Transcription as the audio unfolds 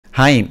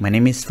Hi, my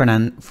name is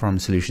Fernan from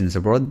Solutions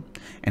Abroad,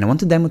 and I want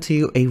to demo to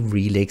you a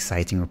really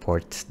exciting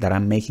report that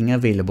I'm making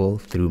available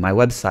through my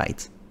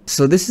website.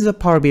 So this is a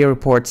Power BI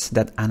report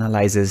that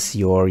analyzes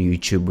your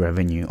YouTube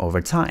revenue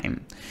over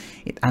time.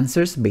 It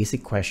answers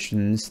basic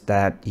questions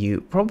that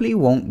you probably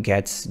won't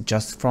get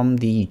just from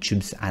the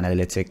YouTube's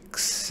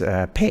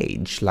analytics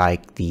page,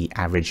 like the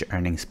average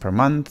earnings per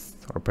month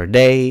or per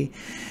day,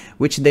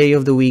 which day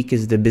of the week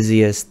is the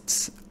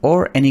busiest,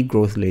 or any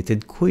growth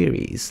related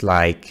queries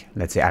like,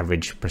 let's say,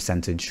 average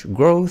percentage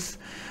growth,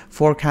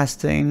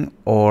 forecasting,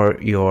 or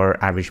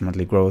your average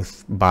monthly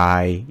growth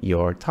by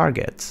your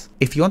targets.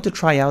 If you want to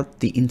try out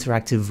the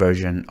interactive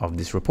version of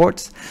this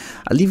report,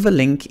 I'll leave a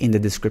link in the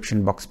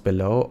description box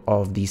below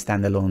of the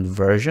standalone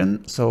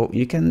version so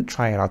you can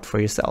try it out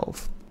for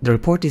yourself. The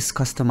report is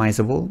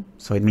customizable,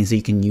 so it means that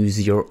you can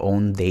use your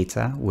own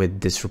data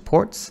with this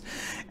report,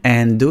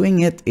 and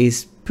doing it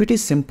is pretty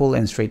simple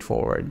and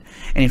straightforward.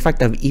 And in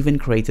fact, I've even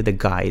created a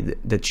guide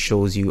that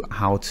shows you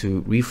how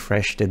to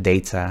refresh the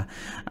data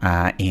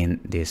in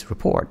this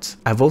report.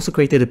 I've also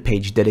created a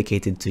page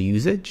dedicated to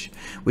usage,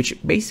 which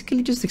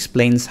basically just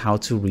explains how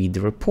to read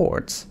the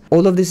reports.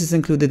 All of this is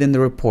included in the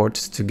report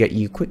to get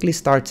you quickly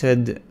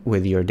started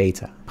with your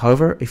data.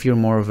 However, if you're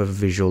more of a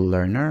visual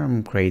learner,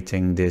 I'm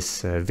creating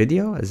this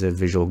video as a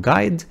visual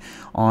guide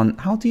on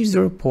how to use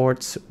the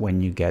reports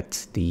when you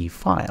get the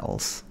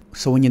files.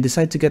 So when you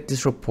decide to get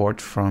this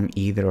report from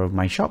either of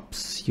my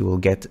shops, you will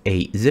get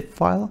a zip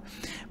file,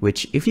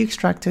 which if you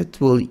extract it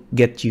will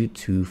get you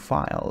two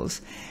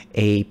files,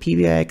 a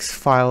PBIX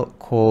file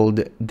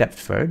called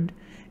Deptford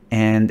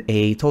and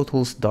a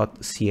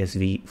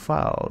totals.csv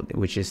file,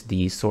 which is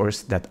the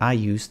source that I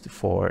used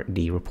for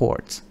the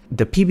report.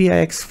 The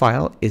PBIX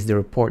file is the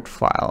report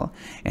file,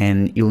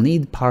 and you'll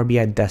need Power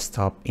BI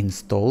Desktop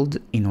installed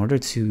in order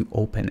to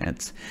open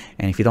it.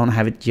 And if you don't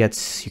have it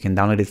yet, you can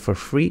download it for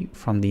free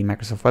from the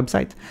Microsoft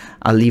website.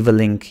 I'll leave a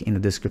link in the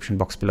description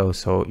box below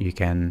so you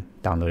can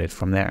download it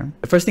from there.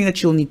 The first thing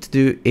that you'll need to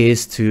do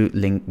is to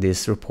link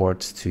this report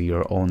to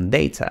your own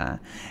data.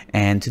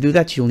 And to do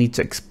that, you'll need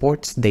to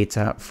export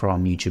data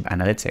from YouTube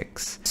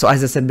Analytics. So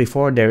as I said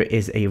before, there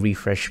is a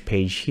refresh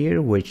page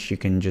here, which you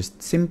can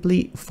just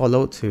simply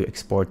follow to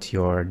export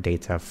your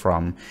data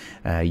from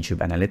YouTube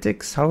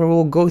Analytics. However,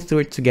 we'll go through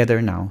it together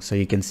now so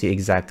you can see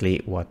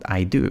exactly what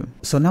I do.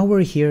 So now we're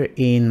here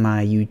in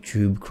my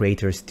YouTube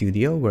Creator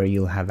Studio where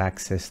you'll have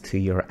access to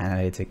your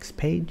analytics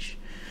page.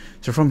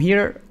 So from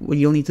here,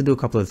 you'll need to do a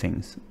couple of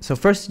things. So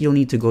first, you'll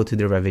need to go to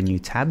the Revenue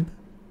tab.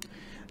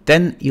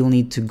 Then you'll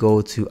need to go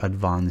to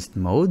Advanced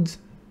Mode.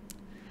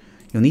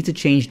 You'll need to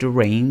change the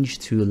range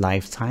to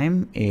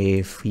lifetime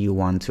if you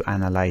want to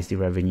analyze the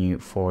revenue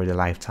for the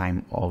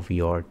lifetime of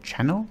your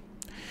channel.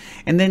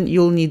 And then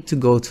you'll need to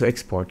go to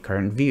Export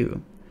Current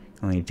View.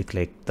 You'll need to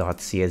click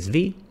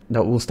 .csv.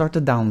 That will start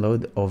the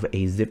download of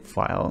a zip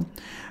file,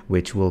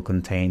 which will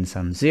contain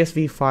some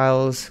CSV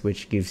files,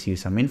 which gives you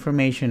some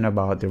information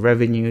about the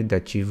revenue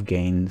that you've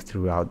gained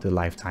throughout the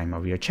lifetime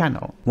of your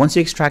channel. Once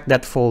you extract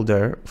that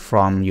folder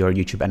from your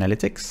YouTube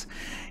Analytics,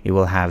 it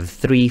will have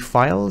three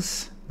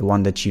files. The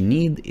one that you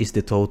need is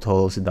the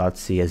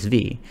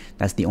totals.csv.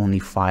 That's the only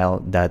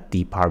file that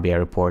the Power BI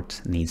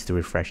report needs to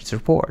refresh its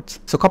report.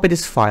 So copy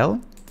this file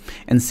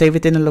and save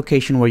it in a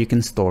location where you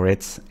can store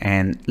it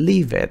and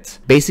leave it.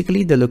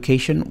 Basically, the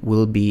location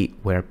will be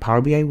where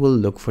Power BI will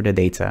look for the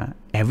data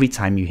every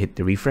time you hit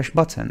the refresh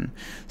button.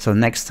 So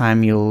next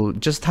time you'll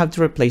just have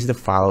to replace the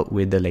file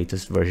with the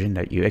latest version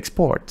that you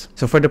export.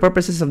 So for the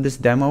purposes of this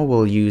demo,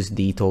 we'll use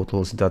the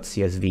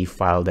totals.csv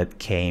file that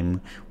came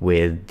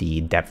with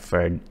the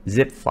Deptford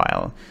zip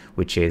file,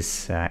 which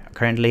is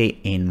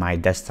currently in my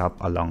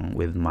desktop along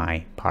with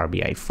my Power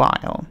BI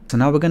file. So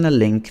now we're going to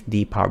link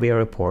the Power BI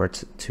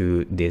report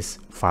to this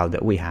file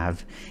that we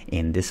have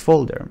in this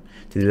folder.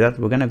 To do that,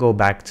 we're going to go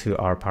back to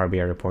our Power BI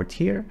report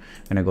here.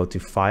 I'm going to go to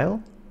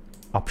File,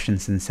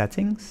 Options and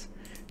Settings,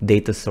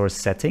 Data Source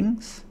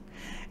Settings,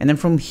 and then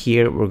from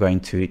here we're going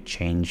to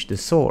change the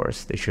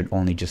source. There should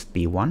only just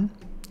be one,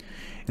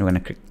 and we're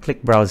going to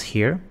click Browse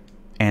here,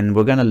 and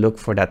we're going to look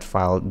for that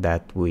file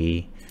that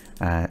we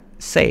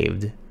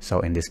saved. So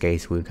in this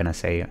case, we're going to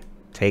say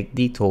take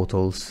the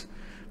totals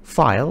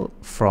file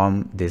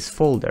from this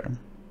folder,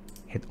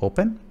 hit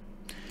Open,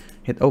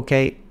 hit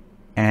OK,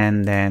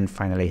 and then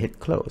finally hit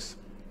Close.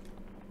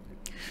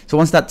 So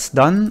once that's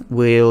done,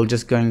 we're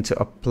just going to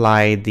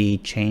apply the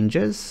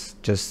changes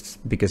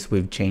just because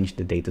we've changed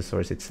the data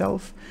source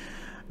itself.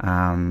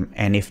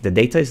 And if the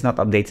data is not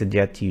updated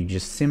yet, you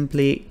just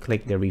simply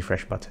click the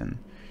refresh button.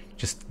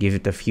 Just give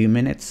it a few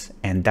minutes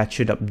and that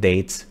should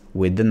update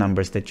with the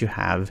numbers that you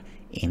have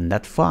in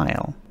that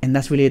file. And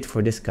that's really it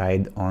for this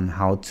guide on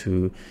how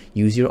to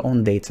use your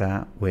own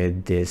data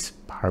with this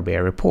Power BI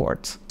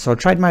report. So I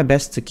tried my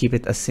best to keep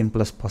it as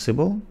simple as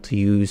possible to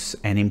use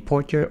and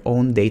import your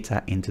own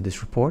data into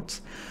this report.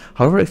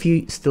 However, if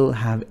you still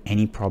have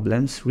any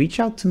problems, reach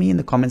out to me in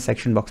the comment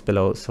section box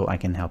below so I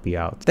can help you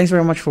out. Thanks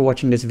very much for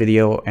watching this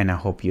video, and I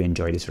hope you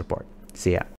enjoy this report. See ya.